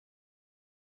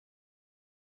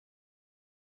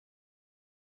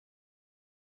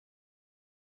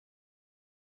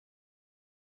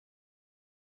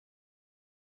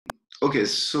Okay,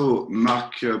 so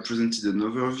Mark presented an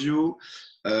overview.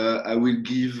 I will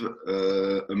give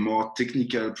a more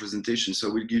technical presentation. So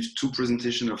I will give two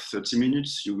presentations of 30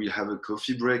 minutes. You will have a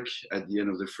coffee break at the end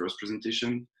of the first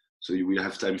presentation. So you will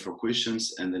have time for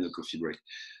questions and then a coffee break.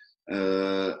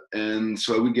 And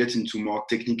so I will get into more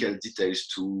technical details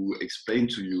to explain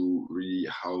to you really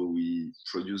how we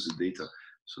produce the data.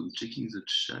 So I'm checking the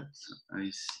chat. I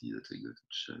see that I got a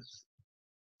chat.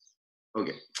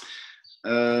 Okay.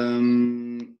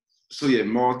 So yeah,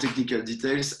 more technical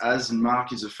details. As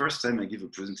Mark is the first time I give a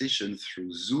presentation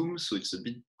through Zoom, so it's a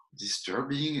bit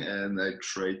disturbing, and I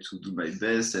try to do my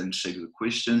best and check the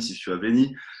questions if you have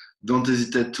any. Don't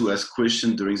hesitate to ask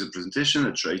questions during the presentation.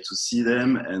 I try to see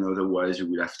them, and otherwise you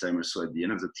will have time also at the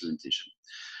end of the presentation.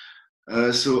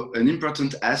 So an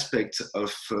important aspect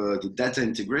of the data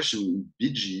integration in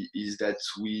Bgee is that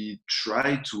we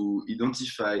try to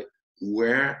identify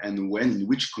where and when, in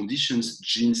which conditions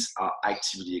genes are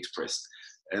actively expressed.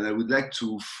 And I would like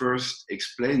to first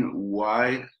explain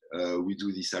why we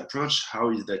do this approach. How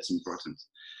is that important?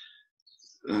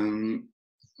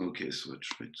 Okay, so I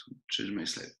try to change my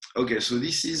slide. Okay, so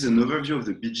this is an overview of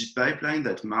the Bgee pipeline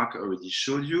that Mark already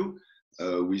showed you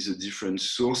with a different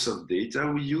source of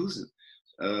data we use.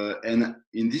 And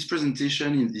in this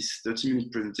presentation, in this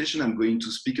 30-minute presentation, I'm going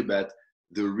to speak about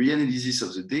the reanalysis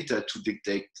of the data to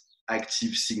detect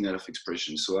active signal of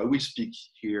expression. So I will speak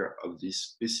here of this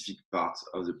specific part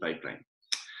of the pipeline.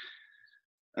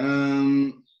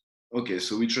 Okay,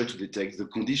 so we try to detect the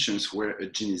conditions where a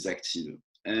gene is active.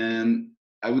 And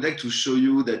I would like to show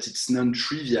you that it's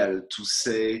non-trivial to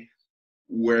say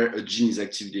where a gene is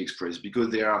actively expressed, because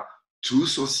there are two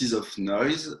sources of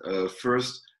noise.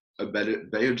 First, a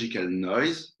biological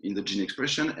noise in the gene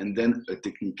expression, and then a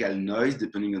technical noise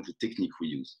depending on the technique we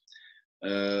use.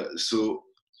 So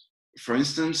for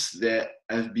instance, there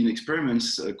have been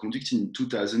experiments conducted in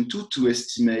 2002 to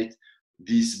estimate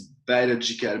this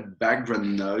biological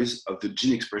background noise of the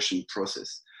gene expression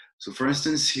process. So for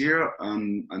instance, here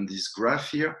on this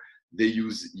graph here, they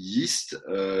use yeast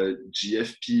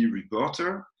GFP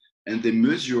reporter, and they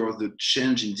measure the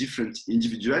change in different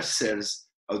individual cells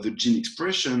of the gene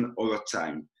expression over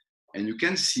time. And you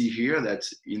can see here that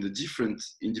in the different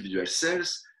individual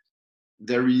cells,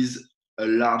 there is a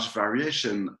large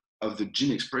variation of the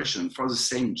gene expression for the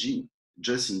same gene.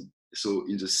 So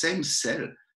in the same cell,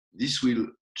 this will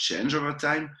change over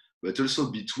time, but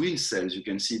also between cells, you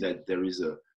can see that there is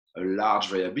a large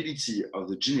variability of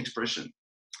the gene expression.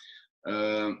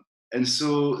 And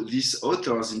so these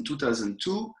authors in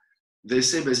 2002, they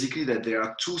say basically that there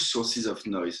are two sources of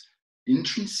noise.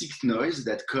 Intrinsic noise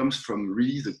that comes from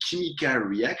really the chemical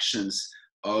reactions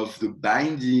of the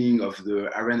binding of the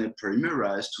RNA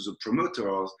polymerase to the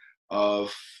promoters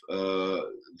of the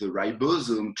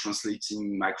ribosome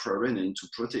translating microRNA into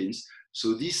proteins.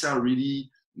 So these are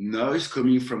really noise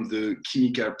coming from the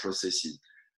chemical processes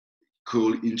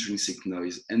called intrinsic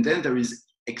noise. And then there is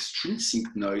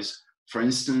extrinsic noise, for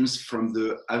instance, from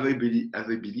the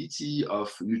availability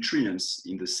of nutrients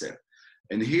in the cell.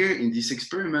 And here in this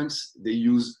experiment, they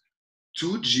use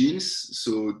two genes,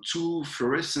 so two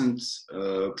fluorescent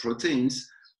proteins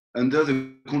under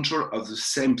the control of the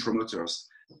same promoters.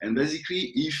 And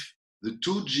basically, if the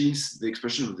two genes, the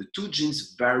expression of the two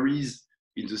genes varies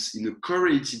in a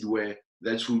correlated way,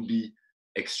 that will be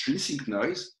intrinsic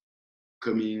noise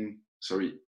coming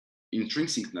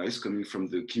from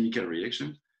the chemical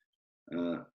reaction.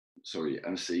 Sorry,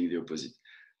 I'm saying the opposite.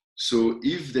 So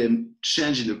if they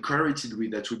change in a correlated way,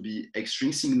 that would be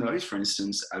extrinsic noise, for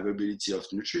instance, availability of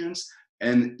nutrients.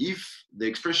 And if the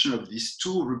expression of these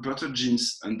two reporter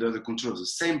genes under the control of the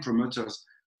same promoters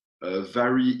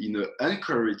vary in an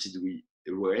uncorrelated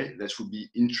way, that would be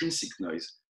intrinsic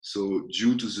noise. So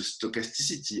due to the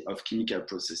stochasticity of chemical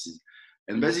processes.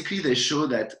 And basically they show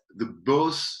that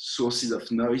both sources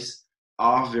of noise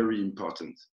are very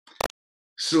important.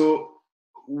 So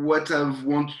what I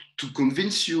want to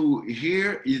convince you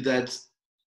here is that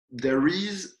there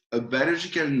is a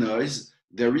biological noise,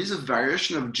 there is a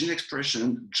variation of gene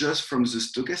expression just from the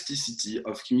stochasticity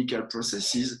of chemical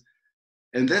processes.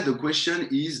 And then the question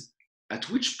is, at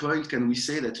which point can we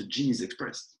say that a gene is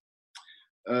expressed?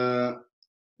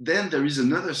 Then there is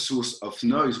another source of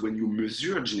noise when you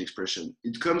measure gene expression.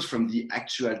 It comes from the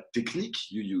actual technique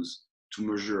you use to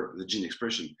measure the gene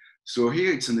expression. So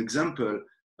here it's an example.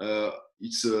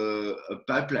 It's a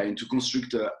pipeline to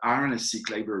construct an RNA-seq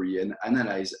library and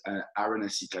analyze an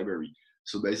RNA-seq library.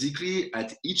 So basically,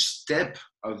 at each step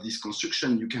of this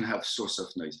construction, you can have source of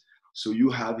noise. So you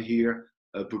have here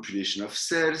a population of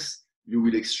cells. You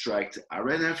will extract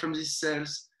RNA from these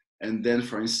cells. And then,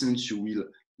 for instance, you will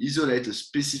isolate a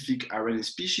specific RNA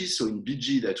species. So in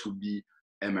Bgee, that would be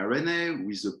mRNA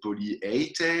with the poly A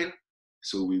tail.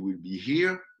 So we will be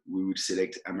here. We will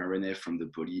select mRNA from the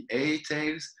poly A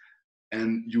tails,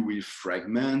 and you will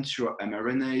fragment your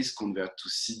mRNAs, convert to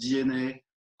cDNA,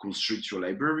 construct your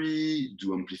library,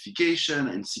 do amplification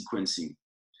and sequencing.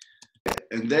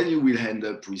 And then you will end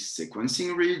up with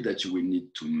sequencing read that you will need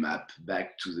to map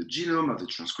back to the genome or the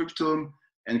transcriptome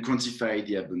and quantify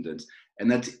the abundance.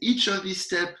 And at each of these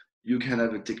steps, you can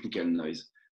have a technical noise.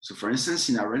 So for instance,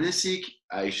 in RNA-seq,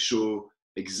 I show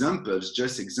examples,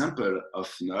 just example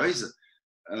of noise.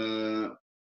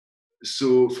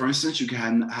 So for instance, you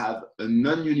can have a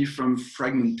non-uniform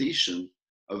fragmentation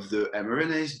of the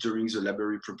mRNAs during the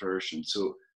library preparation.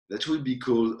 So that will be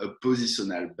called a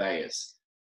positional bias.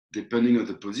 Depending on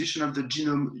the position of the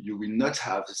genome, you will not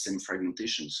have the same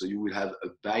fragmentation. So you will have a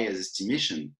bias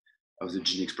estimation of the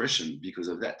gene expression because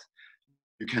of that.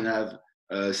 You can have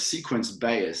a sequence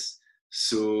bias.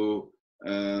 So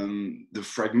the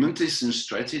fragmentation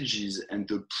strategies and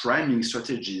the priming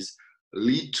strategies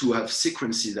lead to have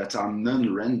sequences that are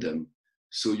non-random.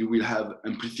 So you will have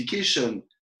amplification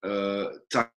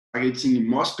targeting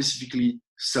more specifically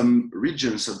some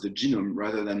regions of the genome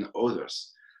rather than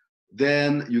others.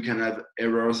 Then you can have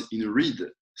errors in read.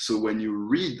 So when you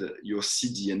read your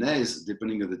cDNAs,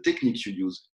 depending on the technique you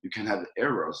use, you can have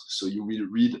errors. So you will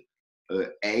read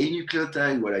A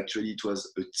nucleotide, well, actually it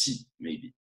was a T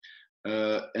maybe.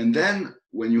 And then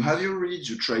when you have your reads,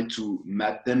 you try to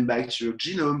map them back to your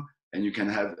genome, and you can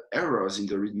have errors in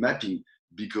the read mapping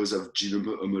because of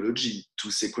genome homology.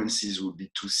 Two sequences will be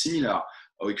too similar,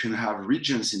 or you can have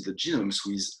regions in the genomes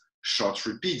with short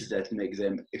repeats that make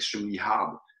them extremely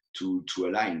hard to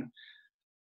align.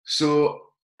 So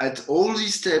at all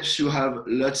these steps, you have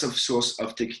lots of source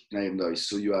of technical noise.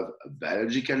 So you have a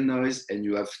biological noise and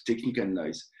you have technical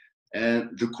noise.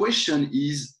 And the question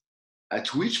is,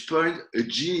 at which point a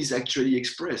gene is actually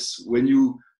expressed? When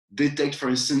you detect, for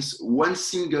instance, one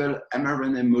single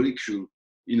mRNA molecule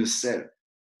in a cell,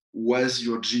 was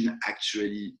your gene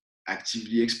actually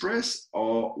actively expressed,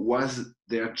 or was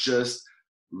there just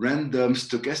random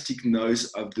stochastic noise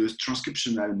of the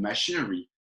transcriptional machinery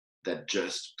that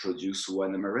just produce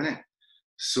one mRNA?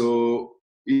 So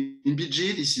in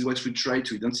Bgee, this is what we try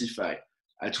to identify.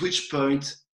 At which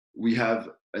point we have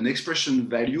an expression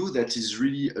value that is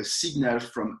really a signal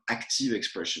from active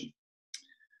expression.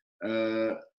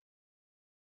 And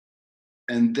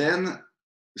then,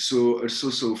 so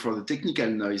for the technical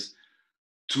noise,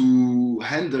 to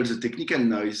handle the technical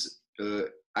noise,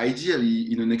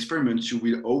 ideally, in an experiment, you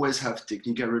will always have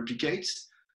technical replicates,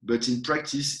 but in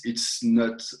practice, it's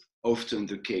not often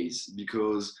the case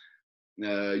because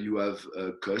you have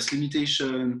a cost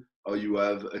limitation, or you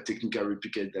have a technical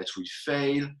replicate that will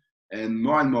fail, and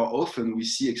more often we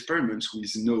see experiments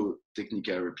with no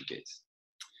technical replicates.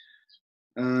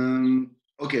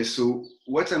 Okay, so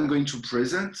what I'm going to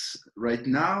present right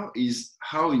now is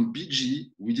how in Bgee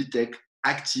we detect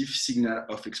active signal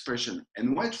of expression.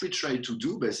 And what we try to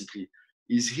do basically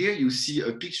is, here you see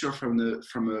a picture from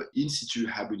an in situ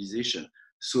hybridization.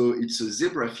 So it's a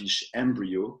zebrafish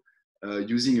embryo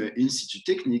using an in situ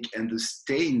technique, and the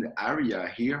stained area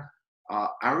here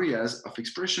are areas of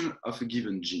expression of a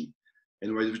given gene.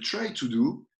 And what we try to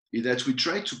do is that we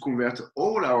try to convert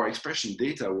all our expression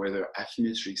data, whether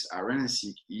Affymetrix,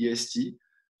 RNA-seq, EST,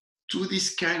 to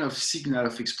this kind of signal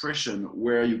of expression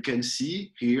where you can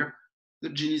see here the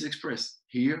gene is expressed,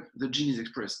 here the gene is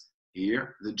expressed,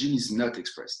 here the gene is not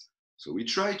expressed. So we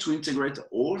try to integrate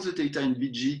all the data in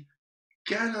Bgee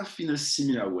kind of in a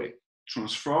similar way,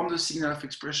 transform the signal of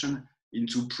expression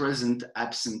into present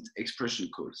absent expression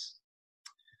codes.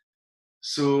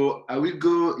 So I will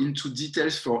go into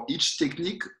details for each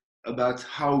technique about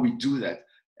how we do that.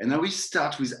 And I will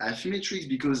start with Affymetrix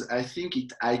because I think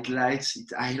it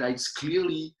highlights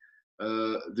clearly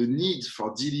the need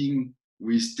for dealing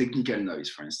with technical noise,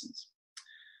 for instance.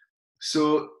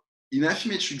 So in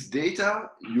Affymetrix data,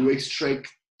 you extract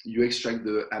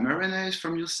the mRNAs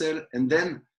from your cell, and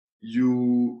then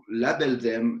you label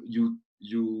them, you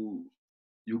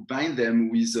bind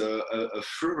them with a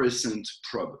fluorescent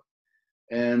probe.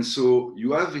 And so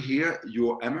you have here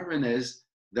your mRNAs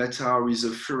that are with a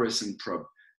fluorescent probe.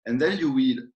 And then you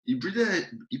will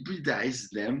hybridize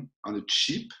them on a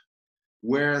chip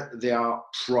where they are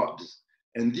probes.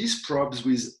 And these probes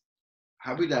will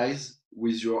hybridize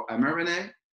with your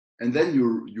mRNA, and then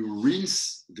you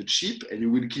rinse the chip, and you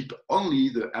will keep only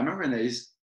the mRNAs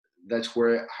that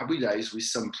were hybridized with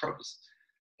some probes.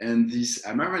 And these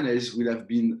mRNAs will have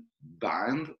been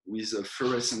bound with a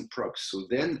fluorescent probe. So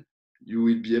then you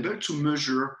will be able to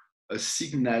measure a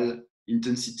signal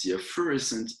intensity, a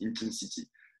fluorescent intensity.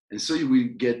 And so you will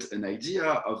get an idea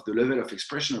of the level of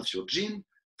expression of your gene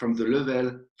from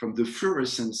the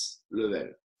fluorescence level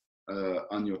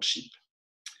on your chip.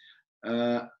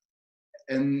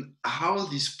 And how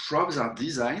these probes are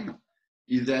designed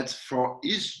is that for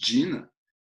each gene,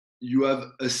 you have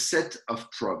a set of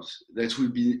probes that will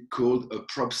be called a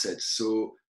probe set.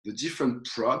 So the different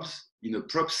probes in a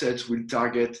probe set will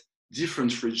target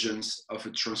different regions of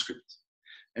a transcript.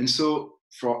 And so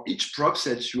for each probe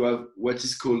set, you have what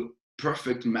is called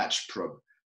perfect match probe,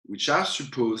 which are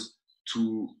supposed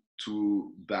to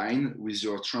bind with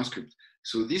your transcript.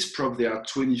 So these probes, they are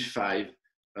 25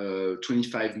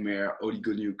 mer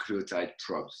oligonucleotide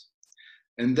probes.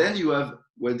 And then you have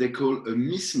what they call a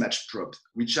mismatch probe,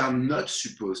 which are not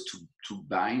supposed to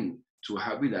bind, to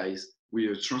hybridize with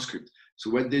your transcript. So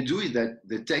what they do is that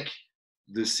they take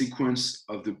the sequence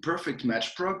of the perfect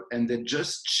match probe and they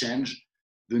just change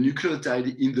the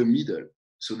nucleotide in the middle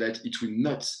so that it will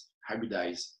not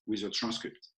hybridize with your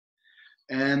transcript.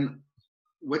 And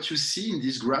what you see in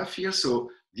this graph here, so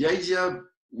the idea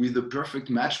with the perfect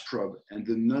match probe and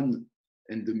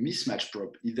the mismatch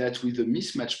probe is that with the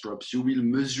mismatch probes, you will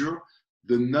measure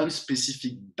the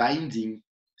non-specific binding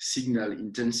signal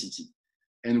intensity.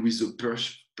 And with the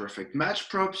perfect match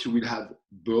probe, you will have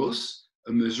both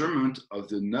a measurement of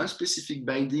the non-specific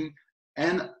binding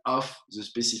and of the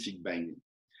specific binding.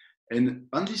 And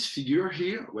on this figure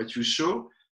here, what you show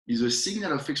is a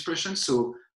signal of expression.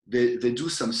 So they do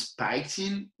some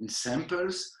spiking in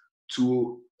samples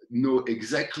to know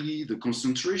exactly the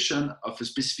concentration of a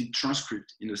specific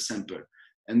transcript in a sample.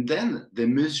 And then they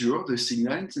measure the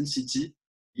signal intensity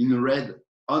in red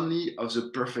only of the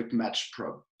perfect match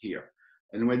probe here.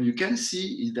 And what you can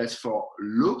see is that for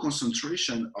low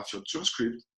concentration of your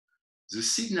transcript, the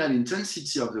signal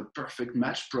intensity of the perfect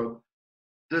match probe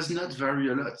does not vary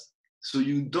a lot. So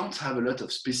you don't have a lot of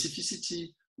specificity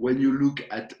when you look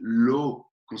at low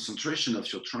concentration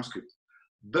of your transcript.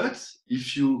 But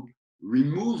if you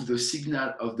remove the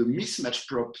signal of the mismatch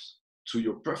probes to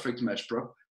your perfect match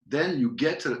probe, then you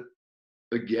get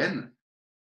again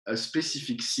a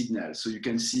specific signal. So you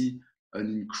can see an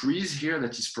increase here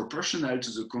that is proportional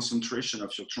to the concentration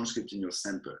of your transcript in your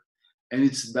sample. And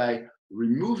it's by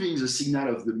removing the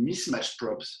signal of the mismatch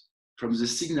probes from the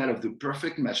signal of the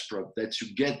perfect match probe that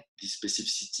you get this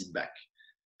specificity back.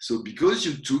 So because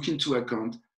you took into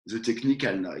account the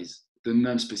technical noise, the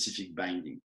non-specific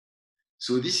binding.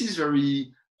 So this is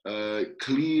very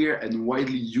clear and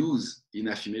widely used in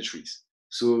Affymetrix.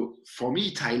 So for me,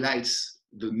 it highlights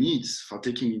the needs for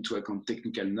taking into account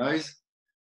technical noise.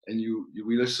 And you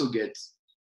will also get,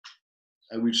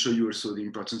 I will show you also the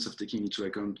importance of taking into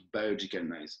account biological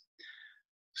noise.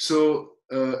 So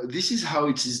this is how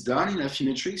it is done in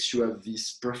Affymetrix. You have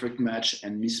this perfect match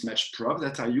and mismatch probe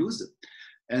that are used.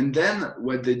 And then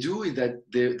what they do is that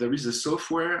there is a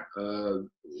software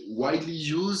widely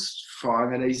used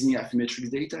for analyzing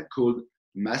Affymetrix data called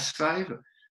MAS5.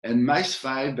 And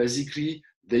MAS5, basically,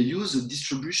 they use a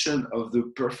distribution of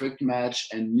the perfect match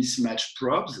and mismatch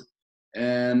probes.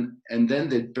 And then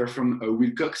they perform a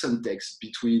Wilcoxon test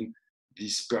between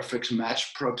this perfect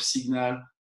match probe signal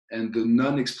and the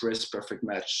non-expressed perfect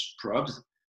match probes.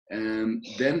 And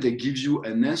then they give you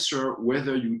an answer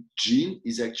whether your gene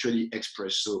is actually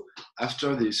expressed. So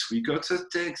after this Wilcoxon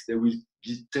test, they will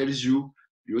tell you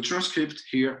your transcript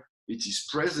here, it is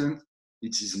present,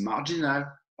 it is marginal,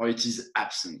 or it is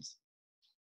absent.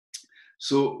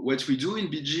 So what we do in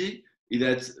Bgee is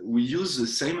that we use the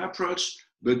same approach,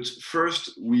 but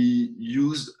first we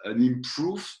use an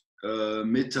improved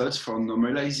method for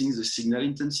normalizing the signal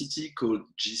intensity called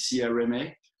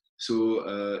GCRMA.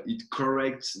 So it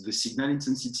corrects the signal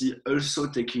intensity, also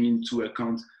taking into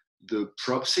account the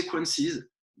probe sequences,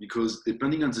 because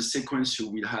depending on the sequence, you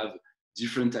will have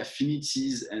different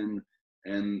affinities and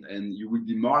you will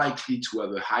be more likely to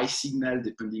have a high signal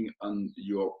depending on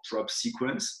your probe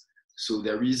sequence. So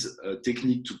there is a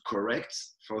technique to correct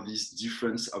for this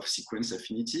difference of sequence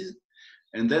affinities.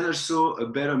 And then also a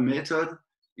better method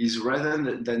is, rather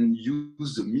than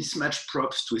use the mismatch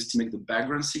probes to estimate the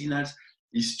background signals,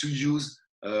 is to use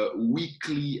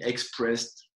weakly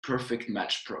expressed perfect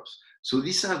match probes. So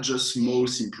these are just small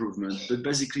improvements, but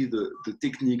basically the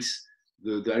techniques,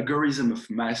 the algorithm of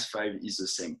MAS5 is the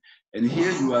same. And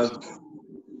here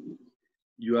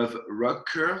you have ROC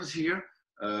curves here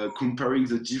comparing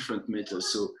the different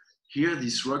methods. So here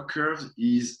this ROC curve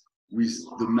is with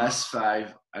the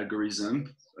MAS5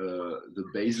 algorithm, the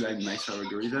baseline MAS5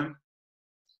 algorithm.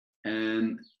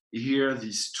 And here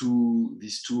these two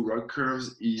ROC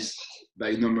curves is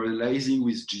by normalizing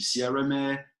with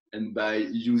GCRMA and by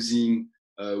using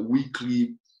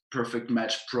weekly perfect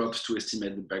match probes to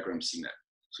estimate the background signal.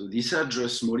 So these are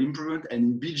just small improvements. And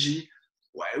in Bgee,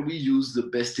 while we use the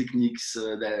best techniques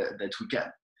that we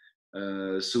can.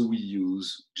 So we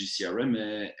use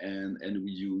GCRMA and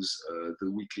we use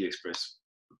the weekly express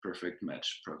perfect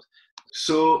match probes.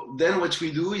 So then what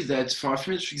we do is that for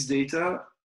Affymetrix data,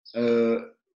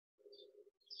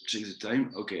 check the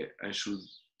time. Okay, I should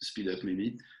speed up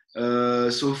maybe.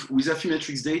 So with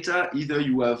Affymetrix data, either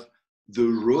you have the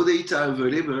raw data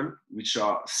available, which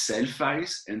are cell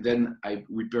files, and then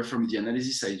we perform the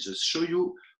analysis I just showed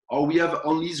you, or we have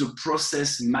only the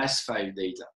process mass file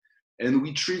data, and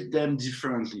we treat them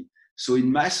differently. So in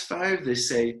mass file, they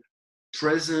say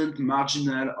present,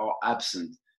 marginal, or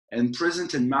absent. And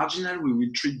present and marginal, we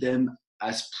will treat them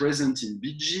as present in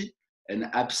Bgee and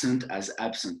absent as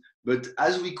absent. But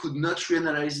as we could not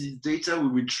reanalyze this data, we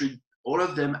will treat all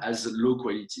of them as low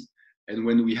quality. And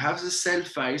when we have the cell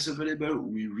files available,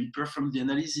 we reperform the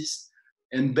analysis.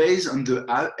 And based on the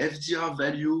FDR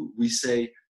value, we say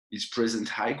it's present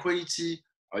high quality,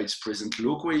 or it's present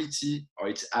low quality, or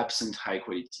it's absent high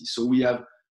quality. So we have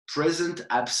present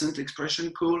absent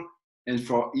expression call. And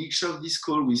for each of these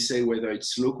calls, we say whether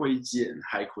it's low quality and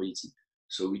high quality.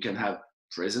 So we can have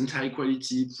present high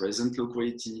quality, present low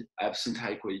quality, absent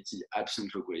high quality,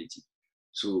 absent low quality.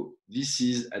 So this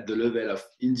is at the level of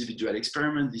individual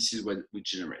experiment, this is what we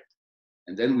generate.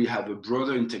 And then we have a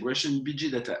broader integration in Bgee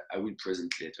that I will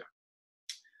present later.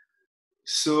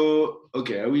 So,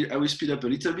 okay, I will speed up a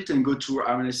little bit and go to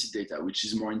RNA-seq data, which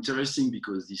is more interesting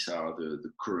because these are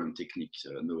the current techniques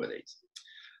nowadays.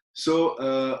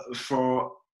 So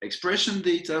for expression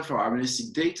data, for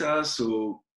RNA-seq data,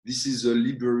 so this is a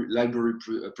library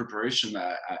preparation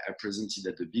I presented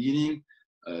at the beginning.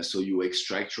 So you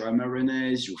extract your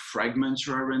mRNAs, you fragment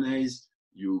your RNAs,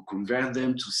 you convert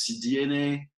them to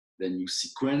cDNA, then you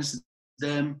sequence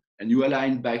them, and you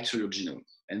align back to your genome.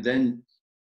 And then,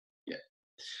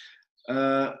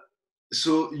 yeah.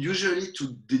 So usually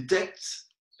to detect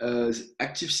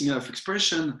active signal of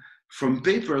expression from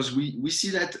papers, we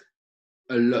see that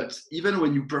a lot. Even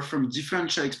when you perform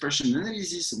differential expression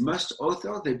analysis, most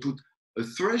authors, they put a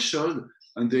threshold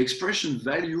on the expression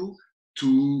value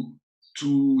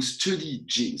to study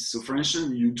genes. So for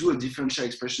instance, you do a differential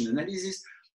expression analysis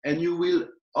and you will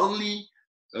only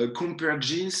compare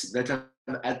genes that have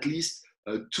at least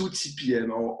 2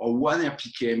 TPM or 1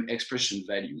 RPKM expression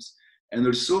values. And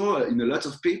also in a lot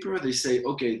of papers, they say,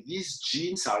 okay, these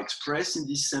genes are expressed in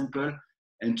this sample,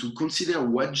 and to consider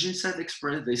what genes are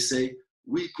expressed, they say,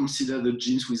 we consider the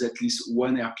genes with at least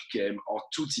 1 RPKM or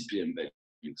 2 TPM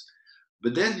values.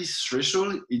 But then this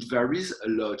threshold, it varies a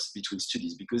lot between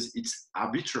studies because it's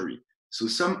arbitrary. So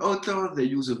some authors, they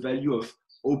use a value of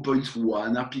 0.1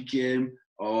 RPKM,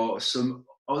 or some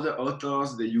other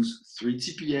authors, they use 3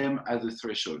 TPM as a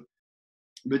threshold.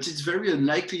 But it's very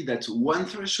unlikely that one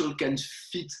threshold can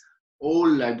fit all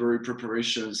library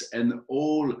preparations and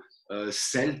all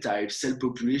cell types, cell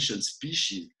population,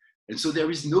 species. And so there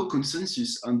is no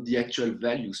consensus on the actual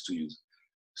values to use.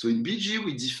 So in Bgee,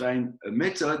 we define a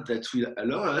method that will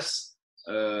allow us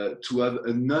to have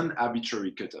a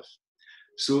non-arbitrary cutoff.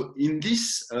 So in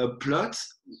this plot,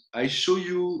 I show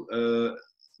you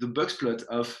the box plot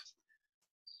of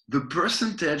the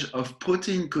percentage of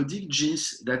protein coding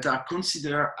genes that are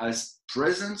considered as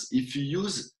present if you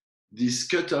use this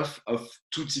cutoff of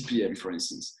 2 TPM, for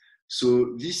instance.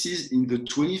 So this is in the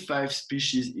 25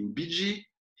 species in Bgee.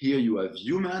 Here you have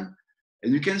human,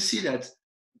 and you can see that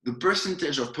the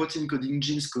percentage of protein coding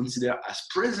genes considered as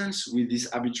present with this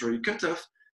arbitrary cutoff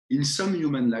in some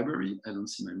human library, I don't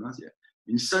see my mouse here,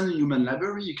 in some human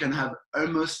library, you can have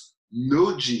almost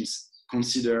no genes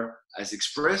considered as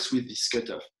expressed with this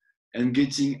cutoff and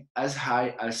getting as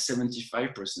high as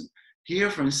 75%. Here,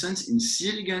 for instance, in C.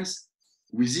 elegans,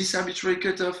 with this arbitrary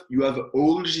cutoff, you have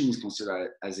all genes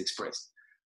considered as expressed.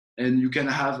 And you can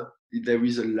have, there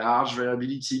is a large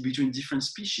variability between different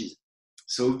species.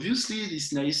 So obviously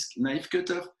this naive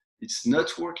cutoff, it's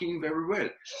not working very well.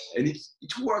 And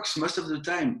it works most of the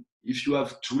time. If you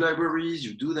have 2 libraries,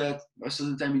 you do that, most of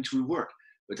the time it will work.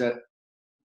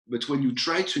 But when you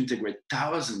try to integrate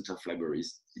thousands of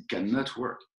libraries, it cannot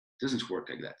work. It doesn't work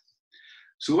like that.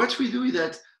 So what we do is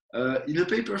that in a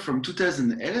paper from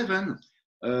 2011,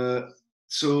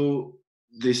 so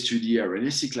they study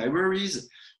RNA-seq libraries,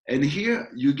 and here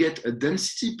you get a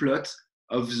density plot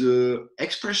of the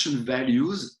expression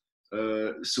values.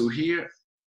 So here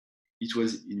it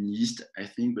was in yeast, I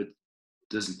think, but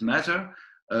doesn't matter.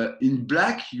 In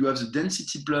black, you have the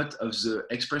density plot of the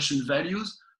expression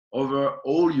values over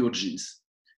all your genes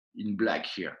in black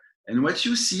here. And what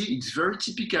you see, it's very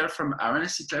typical from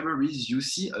RNA-seq libraries. You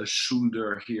see a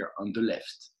shoulder here on the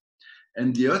left.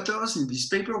 And the authors in this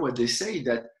paper, what they say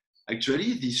that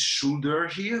actually this shoulder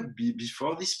here,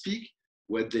 before this peak,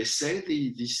 what they say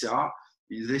they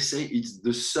say it's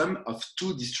the sum of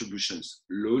two distributions,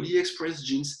 lowly expressed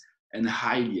genes and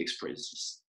highly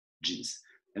expressed genes.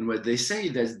 And what they say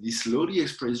is that these lowly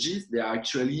expressed genes, they are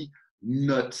actually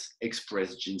not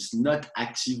expressed genes, not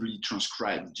actively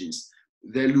transcribed genes.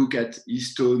 They look at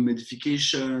histone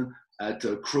modification, at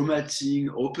chromatin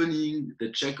opening,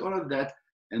 they check all of that.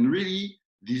 And really,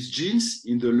 these genes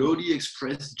in the lowly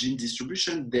expressed gene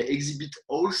distribution, they exhibit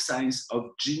all signs of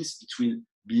genes between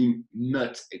being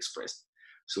not expressed.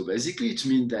 So basically, it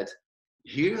means that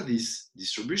here, this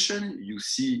distribution you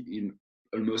see in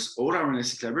almost all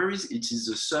RNA-seq libraries, it is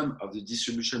the sum of the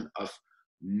distribution of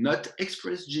not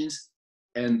expressed genes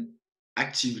and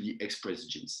actively expressed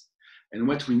genes. And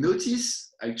what we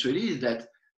notice actually is that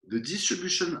the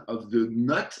distribution of the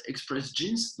not expressed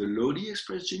genes, the lowly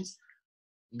expressed genes,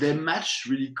 they match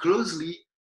really closely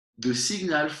the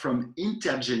signal from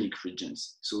intergenic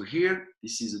regions. So here,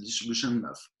 this is a distribution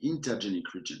of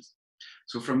intergenic regions.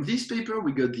 So from this paper,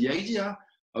 we got the idea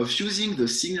of using the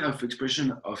signal of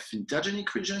expression of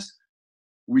intergenic regions,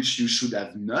 which you should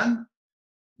have none,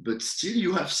 but still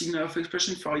you have signal of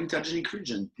expression for intergenic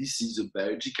region. This is a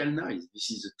biological noise.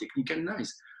 This is a technical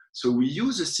noise. So we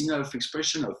use the signal of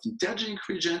expression of intergenic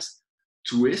regions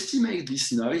to estimate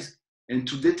this noise and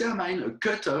to determine a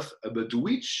cutoff about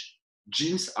which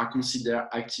genes are considered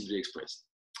actively expressed.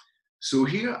 So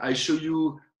here I show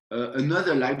you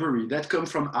another library that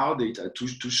comes from our data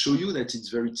to show you that it's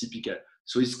very typical.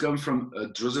 So it's come from a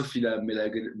Drosophila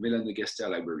melanogaster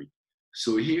library.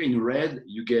 So here in red,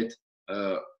 you get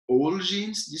all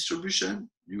genes distribution.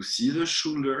 You see the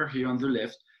shoulder here on the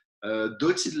left.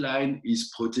 Dotted line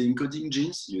is protein coding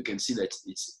genes. You can see that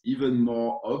it's even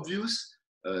more obvious,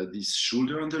 this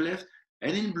shoulder on the left.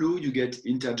 And in blue, you get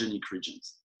intergenic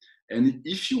regions. And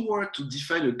if you were to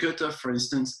define a cutoff, for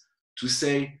instance, to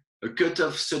say a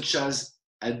cutoff such as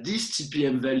at this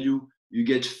TPM value, you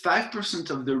get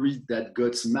 5% of the read that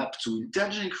got mapped to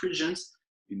intergenic regions,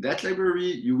 in that library,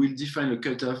 you will define a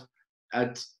cutoff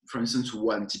at, for instance,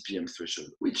 1 TPM threshold,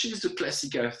 which is the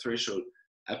classical threshold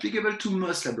applicable to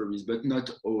most libraries, but not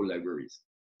all libraries.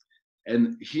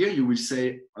 And here you will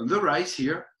say, on the right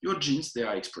here, your genes, they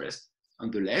are expressed. On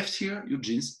the left here, your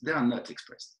genes, they are not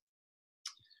expressed.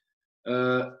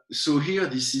 So here,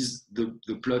 this is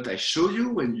the plot I showed you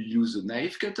when you use a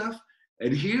naive cutoff.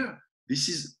 And here, this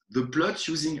is the plot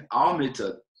using our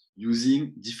method,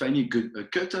 defining a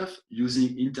cutoff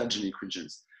using intergenic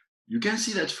regions. You can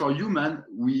see that for human,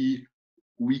 we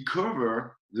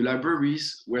cover the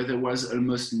libraries where there was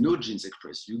almost no genes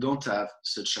expressed. You don't have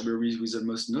such libraries with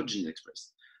almost no genes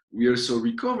expressed. We also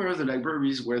recover the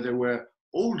libraries where there were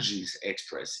all genes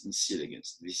expressed in C.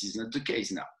 elegans. This is not the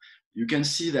case now. You can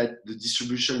see that the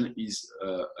distribution is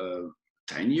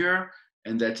tinier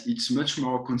and that it's much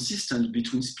more consistent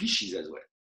between species as well.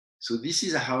 So this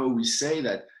is how we say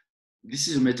that this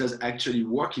is a method actually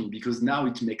working, because now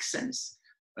it makes sense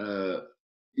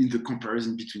in the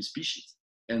comparison between species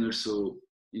and also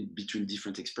between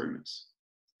different experiments.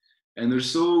 And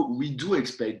also we do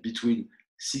expect between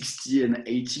 60 and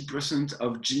 80%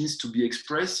 of genes to be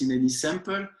expressed in any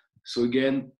sample. So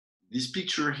again, this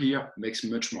picture here makes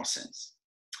much more sense.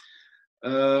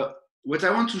 What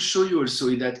I want to show you also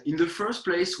is that in the first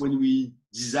place, when we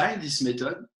designed this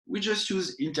method, we just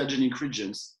use intergenic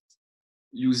regions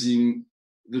using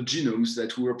the genomes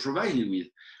that we were provided with.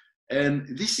 And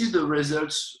this is the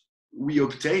results we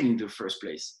obtained in the first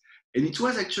place. And it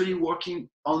was actually working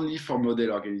only for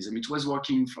model organisms. It was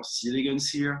working for C. elegans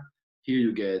here. Here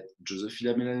you get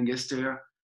Drosophila melanogaster.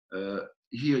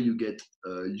 Here you get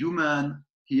human.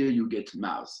 Here you get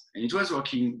mouse. And it was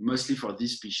working mostly for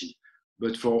this species.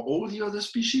 But for all the other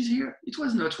species here, it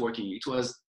was not working. It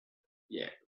was, yeah,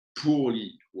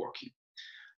 poorly working.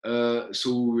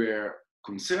 So we were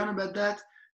concerned about that.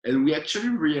 And we actually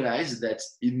realized that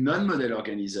in non-model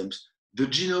organisms, the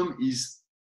genome is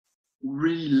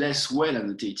really less well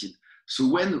annotated. So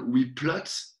when we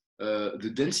plot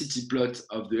the density plot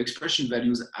of the expression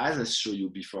values, as I showed you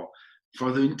before,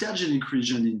 for the intergenic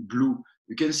region in blue,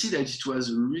 you can see that it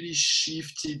was really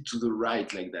shifted to the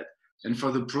right like that. And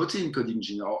for the protein coding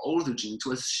gene, or all the gene, it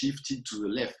was shifted to the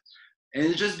left.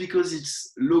 And just because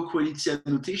it's low quality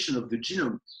annotation of the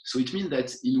genome, so it means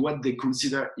that in what they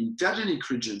consider intergenic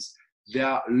regions, there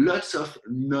are lots of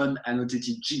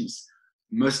non-annotated genes,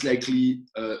 most likely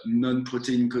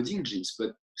non-protein coding genes,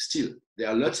 but still, there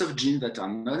are lots of genes that are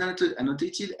not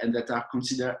annotated and that are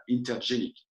considered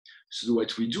intergenic. So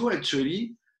what we do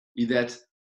actually is that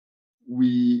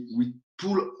we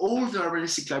pull all the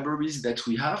RNA-seq libraries that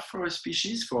we have for a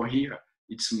species. For here,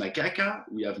 it's macaca.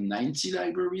 We have 90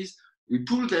 libraries. We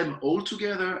pull them all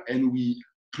together and we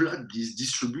plot this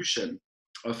distribution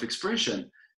of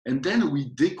expression. And then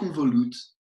we deconvolute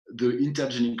the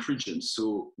intergenic regions.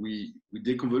 So we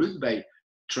deconvolute by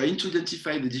trying to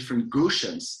identify the different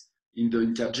Gaussians in the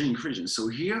intergenic region. So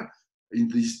here, in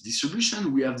this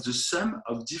distribution, we have the sum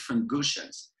of different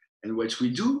Gaussians. And what we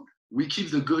do, we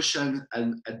keep the Gaussian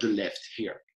at the left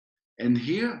here. And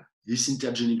here, these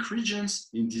intergenic regions,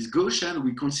 in this Gaussian,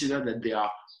 we consider that they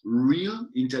are real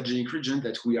intergenic regions,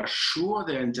 that we are sure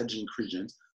they are intergenic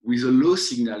regions with a low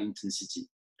signal intensity,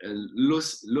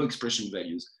 low expression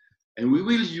values. And we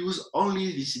will use only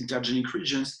these intergenic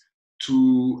regions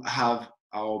to have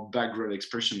our background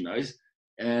expression noise.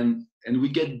 And we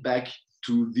get back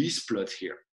to this plot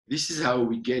here. This is how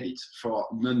we get it for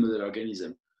non-model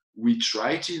organism. We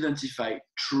try to identify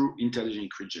true intergenic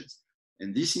regions.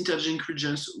 And these intergenic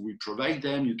regions, we provide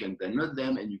them, you can download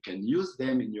them, and you can use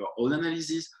them in your own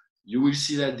analysis. You will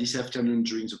see that this afternoon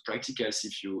during the practicals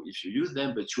if you use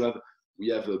them, but we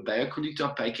have a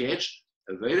bioconductor package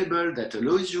available that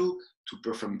allows you to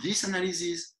perform this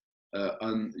analysis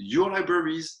on your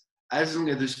libraries as long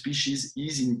as the species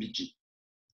is in Bgee,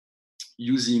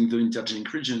 using the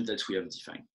intergenic region that we have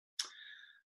defined.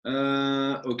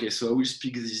 Okay, so I will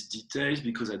speak these details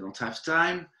because I don't have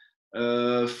time.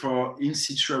 For in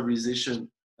situ hybridization,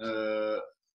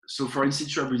 so for in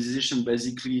situ hybridization,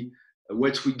 basically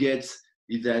what we get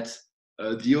is that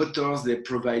the authors, they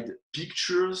provide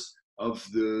pictures of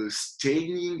the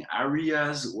staining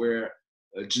areas where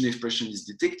gene expression is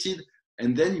detected.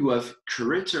 And then you have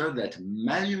curator that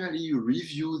manually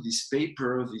review this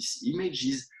paper, these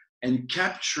images, and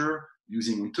capture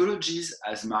using ontologies,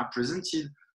 as Mark presented,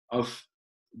 of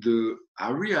the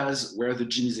areas where the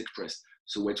gene is expressed.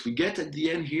 So what we get at the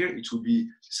end here, it will be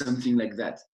something like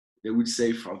that. They would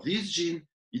say for this gene,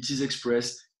 it is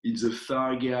expressed in the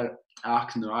pharyngeal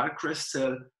arc neural crest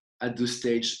cell at the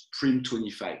stage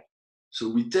prim25. So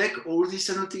we take all these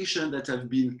annotations that have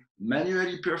been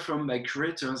manually performed by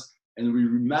curators and we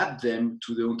remap them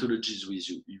to the ontologies we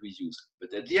use.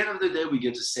 But at the end of the day, we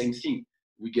get the same thing.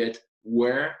 We get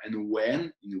where and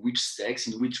when, in which sex,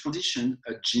 in which condition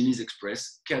a gene is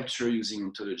expressed, captured using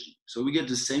ontology. So we get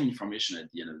the same information at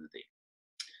the end of the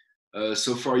day.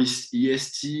 So for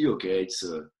EST, okay, it's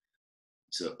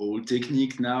an old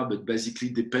technique now, but basically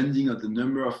depending on the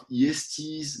number of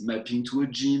ESTs mapping to a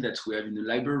gene that we have in the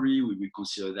library, we will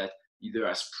consider that either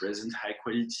as present high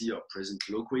quality or present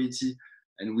low quality.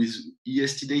 And with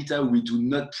EST data, we do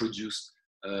not produce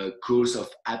cause of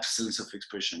absence of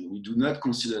expression. We do not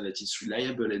consider that it's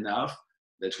reliable enough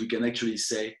that we can actually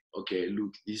say, okay,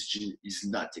 look, this gene is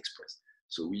not expressed.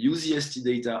 So we use EST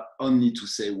data only to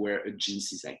say where a gene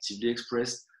is actively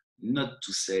expressed, not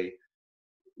to say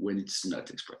when it's not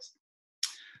expressed.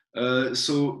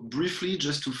 So briefly,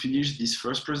 just to finish this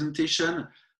first presentation,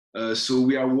 so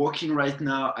we are working right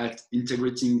now at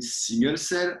integrating single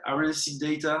cell RNA-seq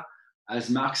data. As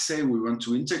Mark said, we want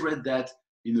to integrate that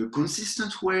in a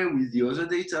consistent way with the other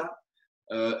data.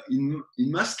 In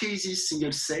most cases,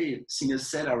 single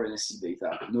cell RNA-seq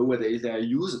data nowadays, they are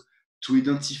used to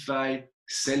identify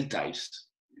cell types.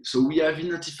 So we have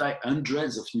identified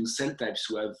hundreds of new cell types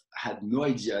who have had no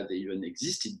idea they even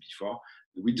existed before.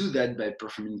 We do that by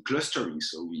performing clustering.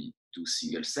 So we do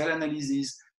single cell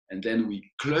analysis, and then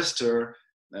we cluster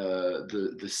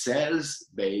the cells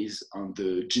based on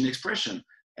the gene expression.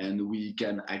 And we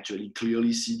can actually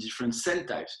clearly see different cell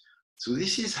types. So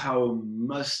this is how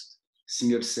most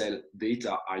single cell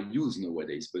data are used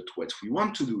nowadays. But what we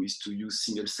want to do is to use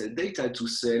single cell data to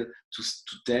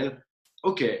tell,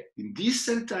 okay, in this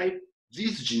cell type,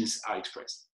 these genes are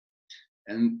expressed.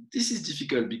 And this is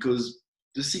difficult because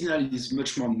the signal is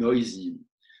much more noisy.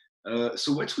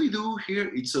 So what we do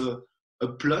here, it's a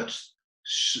plot,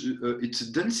 it's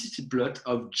a density plot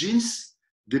of genes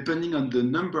depending on the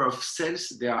number of cells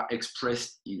they are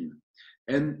expressed in.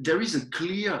 And there is a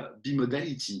clear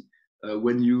bimodality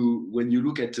when you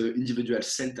look at the individual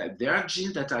cell type. There are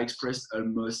genes that are expressed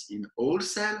almost in all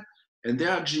cells, and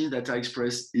there are genes that are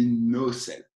expressed in no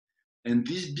cell. And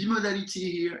this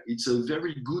bimodality here, it's a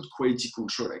very good quality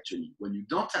control actually. When you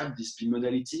don't have this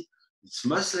bimodality, it's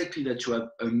most likely that you have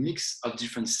a mix of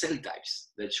different cell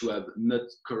types that you have not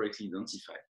correctly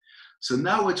identified. So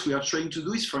now what we are trying to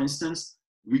do is, for instance,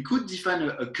 we could define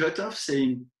a cutoff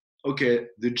saying, okay,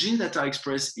 the genes that are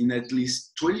expressed in at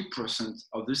least 20%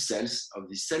 of the cells of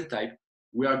this cell type,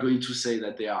 we are going to say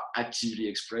that they are actively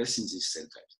expressed in this cell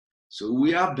type. So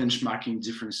we are benchmarking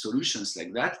different solutions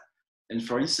like that. And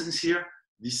for instance here,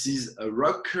 this is a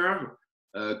ROC curve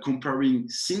comparing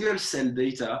single cell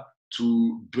data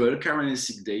to bulk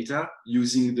RNA-seq data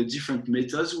using the different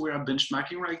methods we are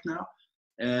benchmarking right now.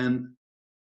 And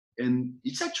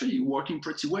it's actually working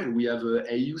pretty well. We have a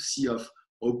AUC of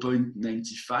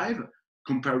 0.95,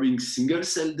 comparing single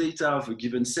cell data of a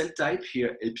given cell type,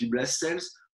 here epiblast cells,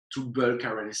 to bulk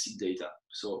RNA-seq data.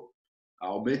 So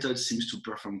our method seems to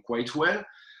perform quite well.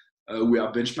 We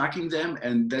are benchmarking them,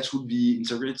 and that will be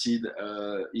integrated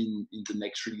in the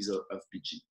next release of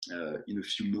Bgee in a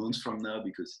few months from now,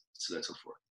 because it's lots of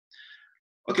work.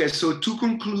 Okay, so to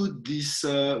conclude this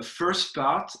first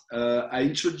part, I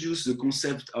introduced the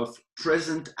concept of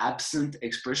present-absent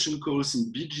expression calls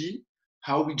in Bgee,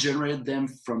 how we generate them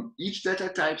from each data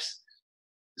types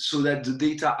so that the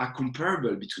data are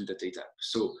comparable between data types.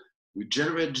 So we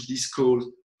generate this call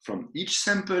from each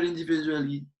sample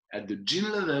individually at the gene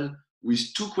level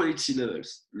with two quality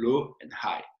levels, low and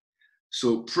high.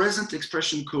 So present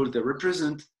expression code that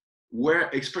represent where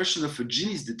expression of a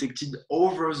gene is detected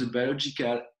over the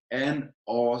biological and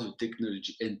or the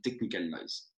technology and technical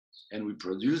noise. And we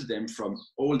produce them from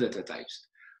all data types.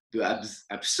 The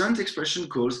absent expression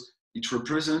codes, it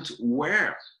represents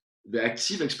where the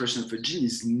active expression of a gene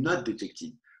is not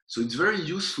detected. So it's very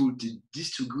useful to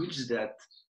distinguish that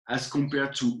as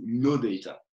compared to no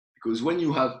data. Because when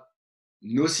you have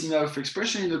no signal of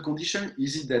expression in a condition,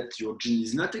 is it that your gene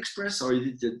is not expressed, or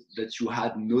is it that you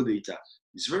had no data?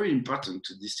 It's very important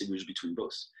to distinguish between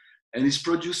both. And it's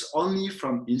produced only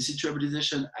from in situ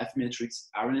hybridization, Affymetrix,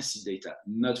 RNA-seq data,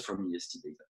 not from EST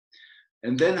data.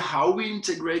 And then how we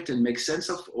integrate and make sense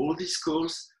of all these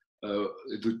calls,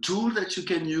 the tool that you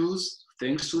can use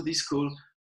thanks to this call,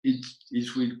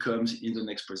 it will come in the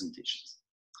next presentations.